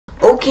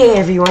Okay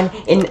everyone,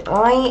 and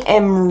I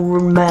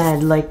am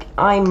mad, like,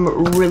 I'm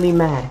really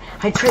mad.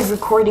 I tried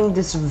recording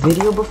this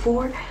video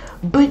before,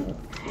 but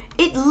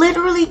it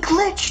literally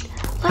glitched.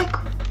 Like,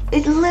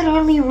 it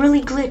literally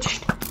really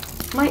glitched.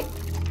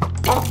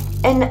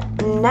 And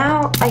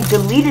now I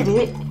deleted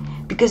it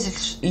because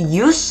it's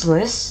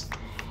useless,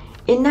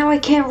 and now I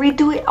can't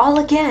redo it all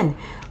again.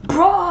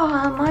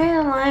 Bro, my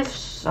life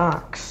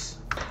sucks.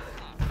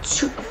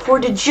 For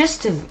the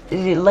gist of,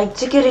 like,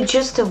 to get a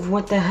gist of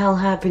what the hell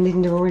happened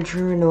in the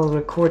original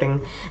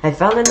recording, I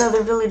found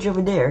another village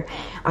over there.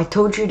 I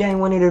told you that I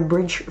wanted a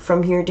bridge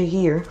from here to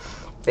here.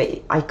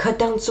 I cut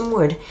down some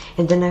wood,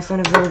 and then I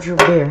found a village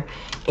over there.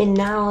 And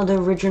now the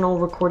original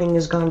recording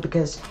is gone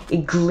because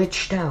it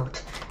glitched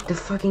out. The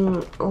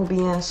fucking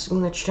OBS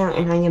glitched out,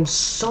 and I am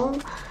so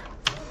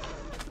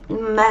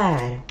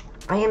mad.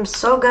 I am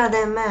so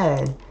goddamn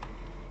mad.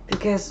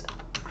 Because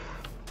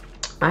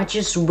I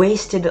just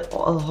wasted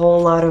a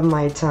whole lot of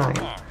my time.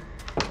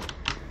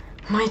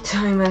 My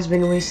time has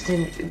been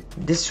wasted.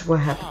 This is what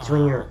happens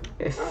when you're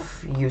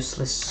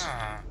useless.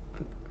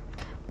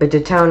 But the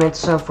town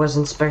itself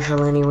wasn't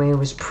special anyway, it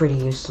was pretty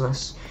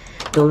useless.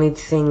 The only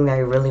thing that I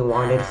really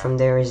wanted from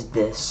there is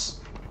this.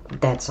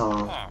 That's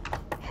all.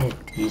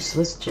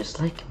 Useless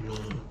just like me.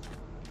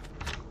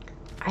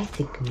 I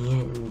think me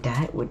and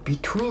Dad would be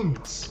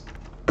twins.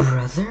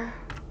 Brother?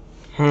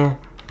 Huh.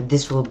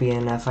 This will be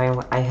enough.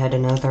 I had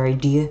another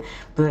idea,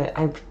 but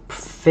I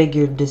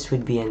figured this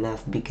would be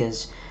enough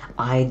because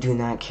I do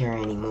not care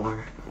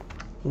anymore.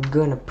 I'm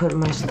gonna put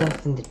my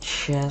stuff in the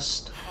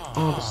chest,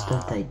 all the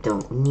stuff that I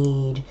don't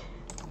need,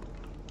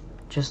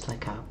 just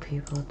like how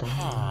people don't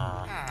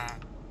need.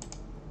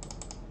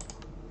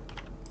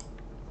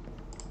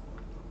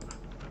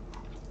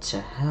 To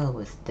hell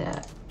with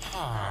that.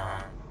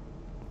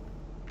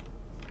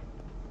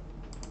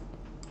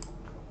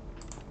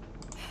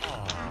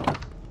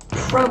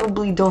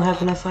 Probably don't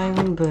have enough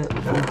iron, but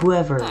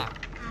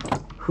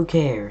who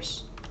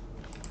cares?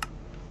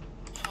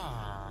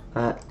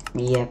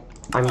 Yep,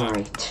 I'm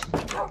right.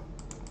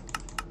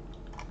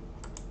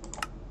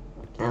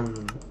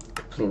 I'm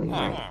completely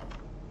right.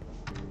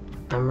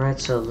 I'm right,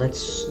 so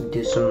let's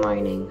do some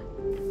mining.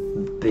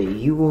 But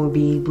you won't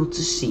be able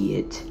to see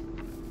it.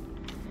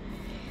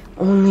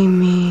 Only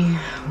me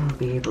will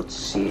be able to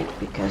see it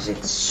because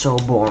it's so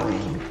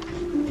boring.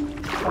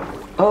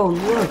 Oh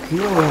look,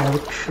 you'll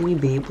actually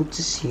be able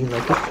to see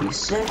like a few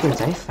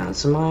seconds. I found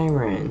some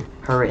iron.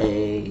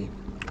 Hooray.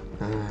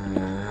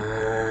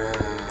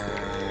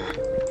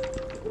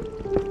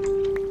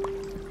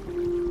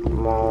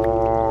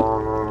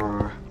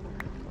 More.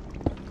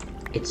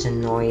 It's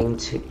annoying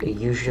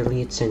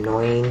usually it's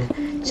annoying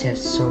to have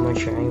so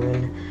much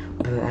iron,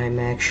 but I'm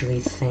actually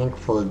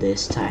thankful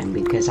this time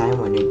because I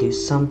want to do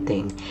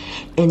something.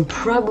 And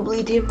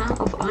probably the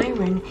amount of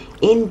iron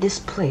in this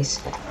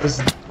place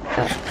is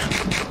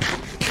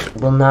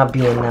will not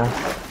be enough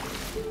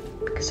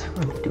because I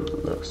want to do a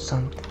little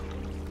something.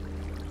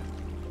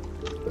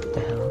 What the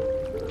hell?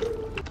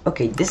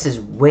 Okay, this is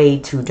way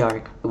too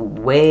dark.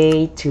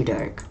 Way too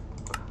dark.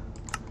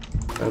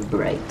 Oh,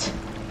 bright.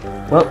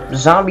 Well,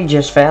 zombie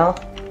just fell.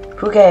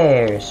 Who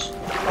cares?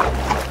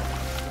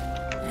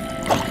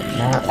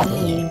 Not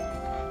me.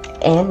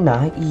 And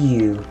not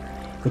you.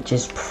 Which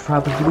is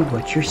probably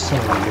what you're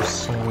saying. You're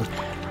saying,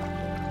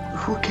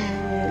 who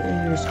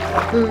cares?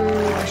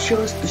 Show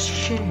us the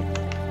shit.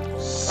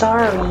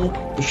 Sorry,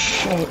 the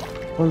shit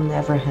will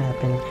never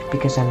happen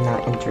because I'm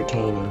not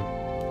entertaining.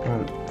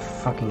 I'm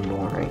fucking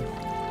boring.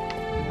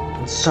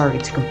 I'm sorry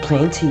to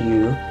complain to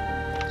you.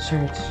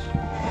 Sorry to...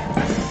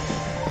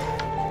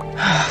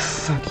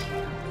 Fuck you.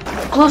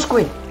 Close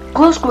squid!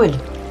 Close squid!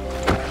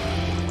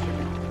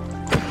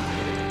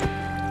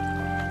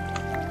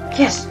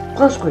 Yes!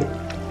 Close squid!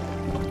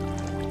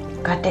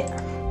 God damn.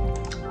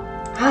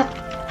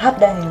 Hot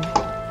damn.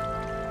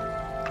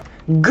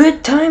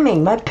 Good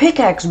timing! My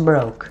pickaxe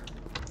broke!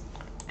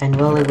 And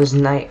well, it was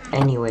night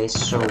anyway,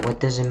 so what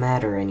does it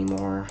matter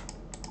anymore?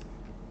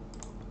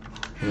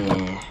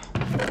 Yeah.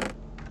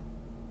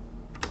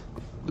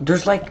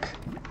 There's like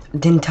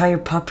the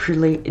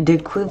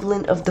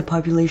equivalent of the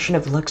population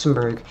of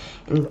Luxembourg,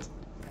 and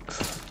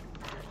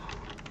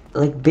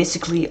like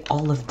basically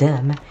all of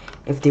them,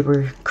 if they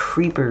were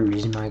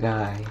creepers, my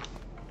guy.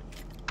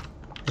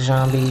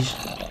 Zombies.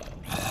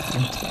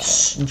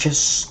 And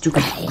just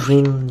stupid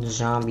green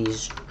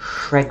zombies.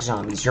 Shrek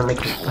zombies. You're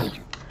making fun.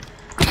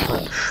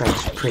 But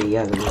Shrek's pretty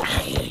ugly.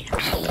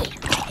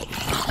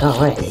 Go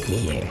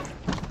away.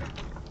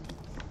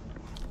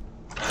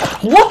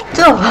 What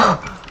the?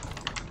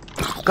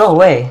 Go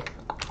away.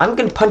 I'm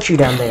gonna punch you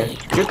down there.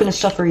 You're gonna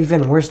suffer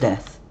even worse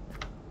death.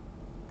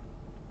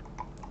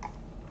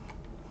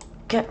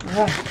 Get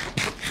wrecked.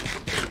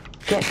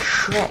 Get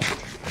shreked.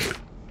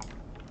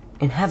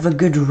 And have a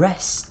good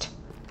rest.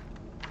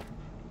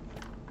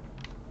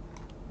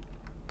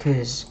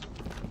 'Cause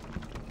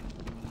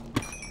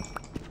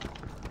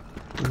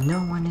no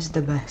one is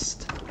the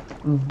best.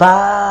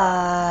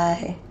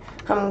 Bye.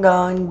 I'm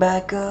going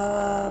back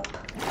up.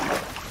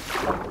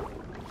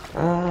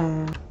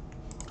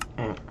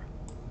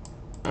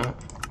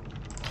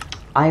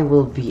 I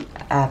will be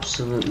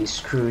absolutely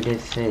screwed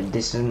if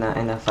this is not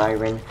enough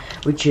iron,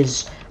 which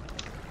is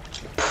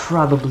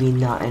probably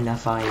not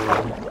enough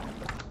iron.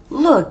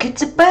 Look,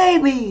 it's a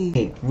baby!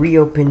 Okay,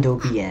 reopened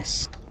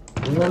OBS.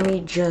 Let me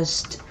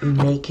just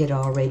make it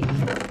already.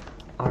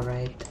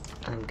 Alright,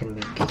 I'm gonna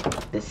make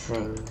it the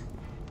thing.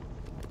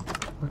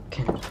 What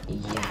can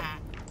yeah.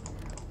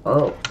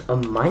 Oh, a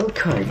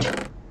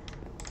minecart.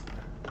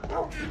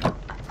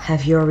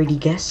 Have you already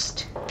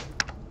guessed?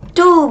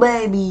 2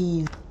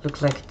 babies!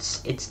 Looks like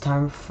it's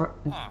time for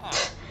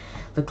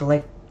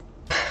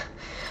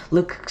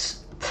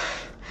looks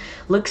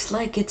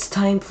like it's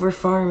time for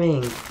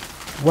farming.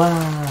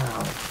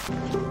 Wow.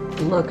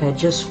 Look, I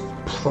just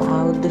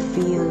plowed the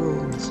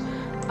fields.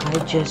 I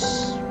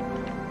just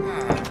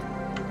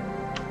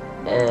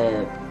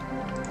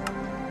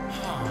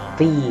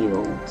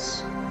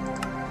fields.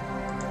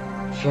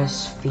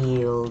 Just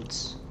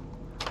fields.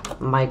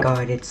 My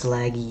god, it's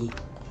laggy.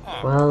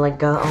 Well, I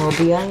got all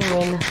the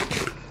iron.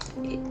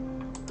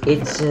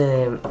 It's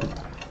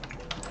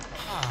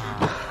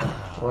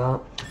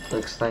well,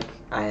 looks like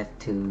I have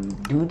to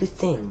do the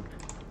thing.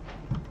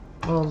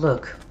 Oh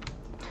look,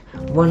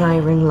 1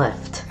 iron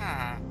left.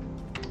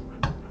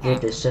 You're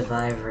the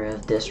survivor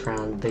of this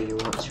round, but you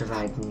won't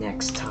survive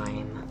next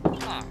time.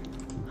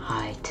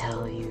 I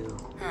tell you.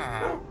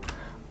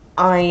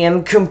 I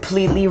am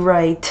completely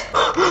right.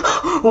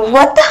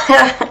 What the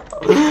heck?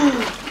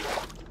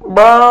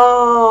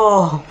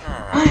 Bro!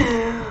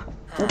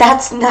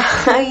 That's not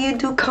how you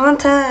do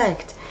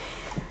contact!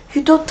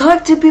 You don't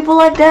talk to people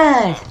like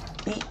that!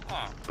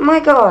 My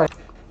god!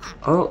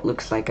 Oh,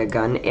 looks like I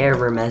got an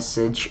error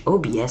message.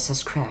 OBS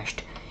has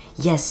crashed.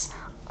 Yes,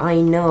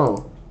 I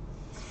know.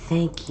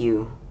 Thank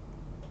you.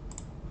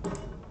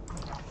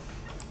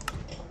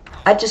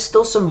 I just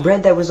stole some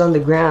bread that was on the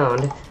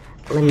ground.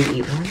 Let me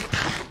eat one.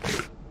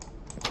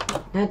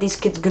 Now these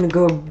kids gonna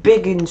go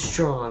big and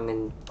strong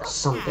and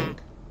something.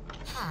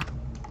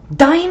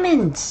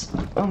 Diamonds!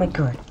 Oh my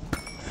god.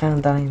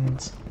 Found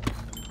diamonds.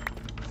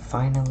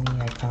 Finally,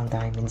 I found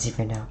diamonds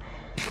even now.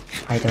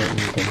 I don't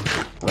need them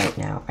right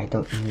now. I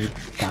don't need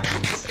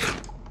diamonds.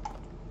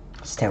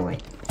 Stay away.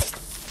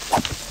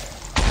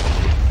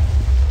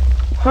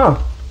 Huh.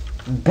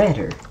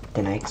 Better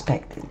than I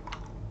expected.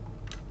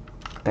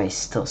 But I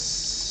still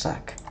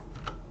suck.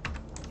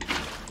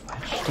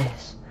 Watch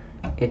this.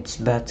 It's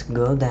about to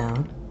go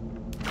down.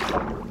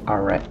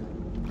 Alright.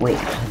 Wait,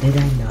 how did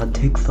I not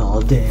take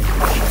fall damage?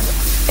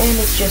 And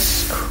it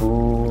just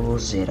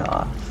cools it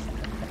off.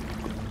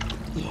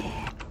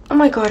 Yeah. Oh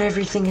my god,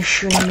 everything is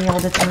shooting me all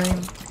the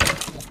time.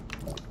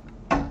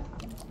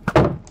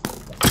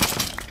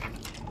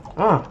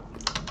 Oh.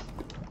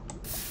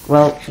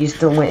 Well, you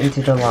still went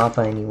into the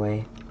lava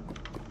anyway.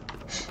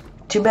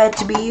 Too bad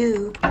to be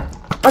you.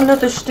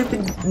 Another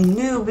stupid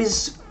noob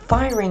is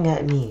firing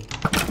at me.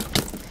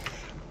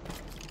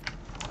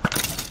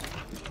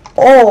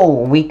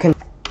 Oh, we can...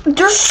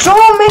 There's so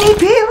many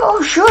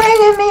people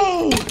shooting at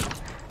me!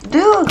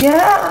 Dude, get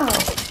out!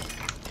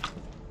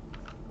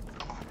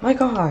 My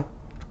god.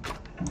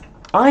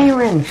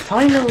 Iron,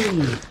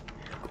 finally!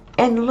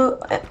 And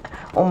look...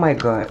 Oh my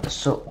god,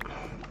 so...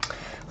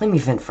 Let me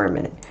vent for a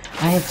minute.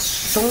 I have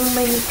so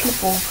many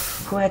people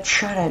who had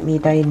shot at me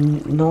that I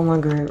no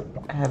longer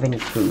have any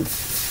food.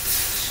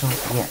 So,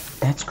 yeah,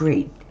 that's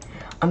great.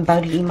 I'm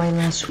about to eat my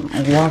last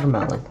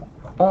watermelon.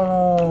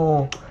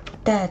 Oh,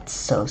 that's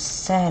so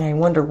sad. I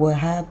wonder what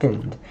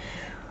happened.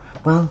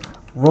 Well,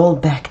 roll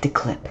back the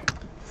clip.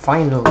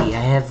 Finally, I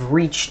have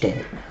reached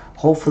it.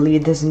 Hopefully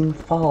it doesn't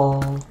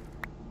fall.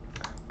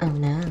 Oh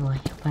no, I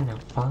hope I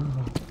don't fall.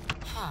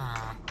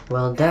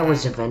 Well, that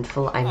was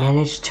eventful. I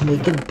managed to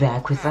make it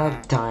back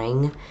without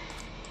dying.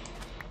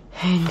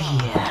 And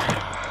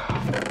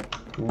yeah,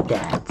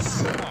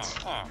 that's it.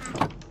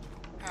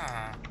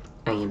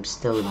 I am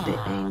still a bit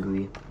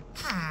angry.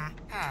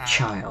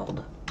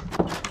 Child.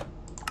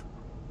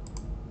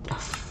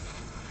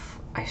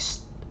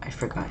 I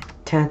forgot.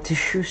 Time to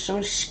shoot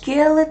some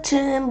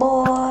skeleton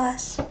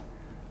boys.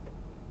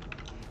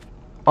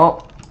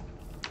 Oh.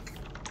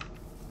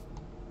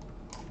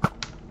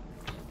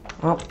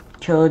 Oh,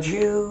 killed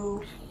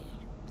you.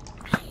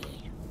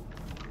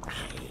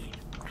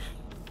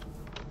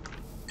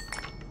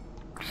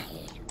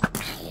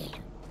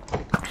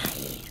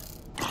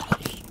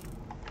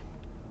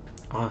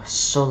 Oh,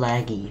 so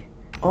laggy.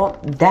 Oh,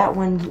 that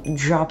one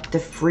dropped the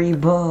free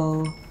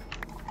bow.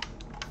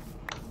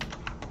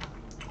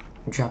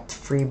 Dropped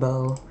free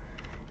bow.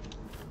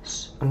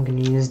 So I'm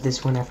gonna use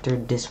this one after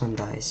this one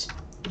dies.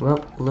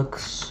 Well,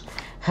 looks...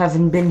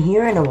 Haven't been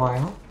here in a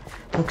while.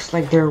 Looks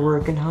like they're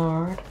working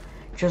hard.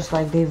 Just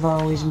like they've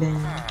always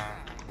been.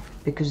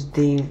 Because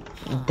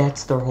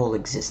that's their whole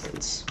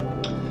existence.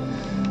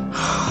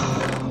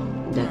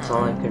 That's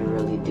all I could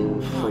really do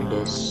for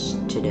this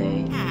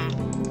today.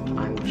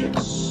 I'm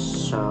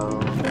just so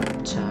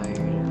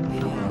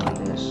tired of all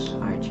this.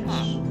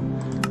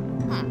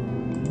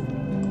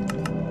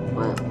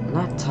 Well,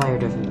 not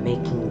tired of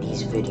making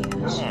these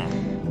videos.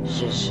 It's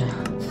just,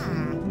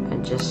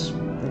 I'm just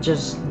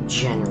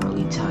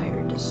generally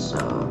tired. so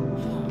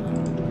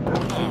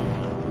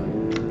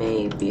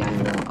maybe I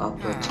will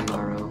upload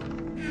tomorrow,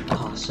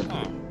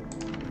 possibly.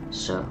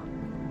 So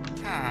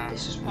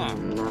this is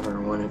another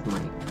one of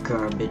my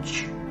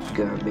garbage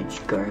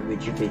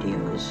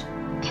videos,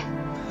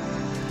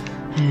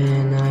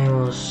 and I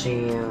will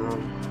see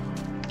you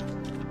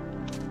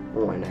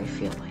when I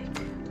feel like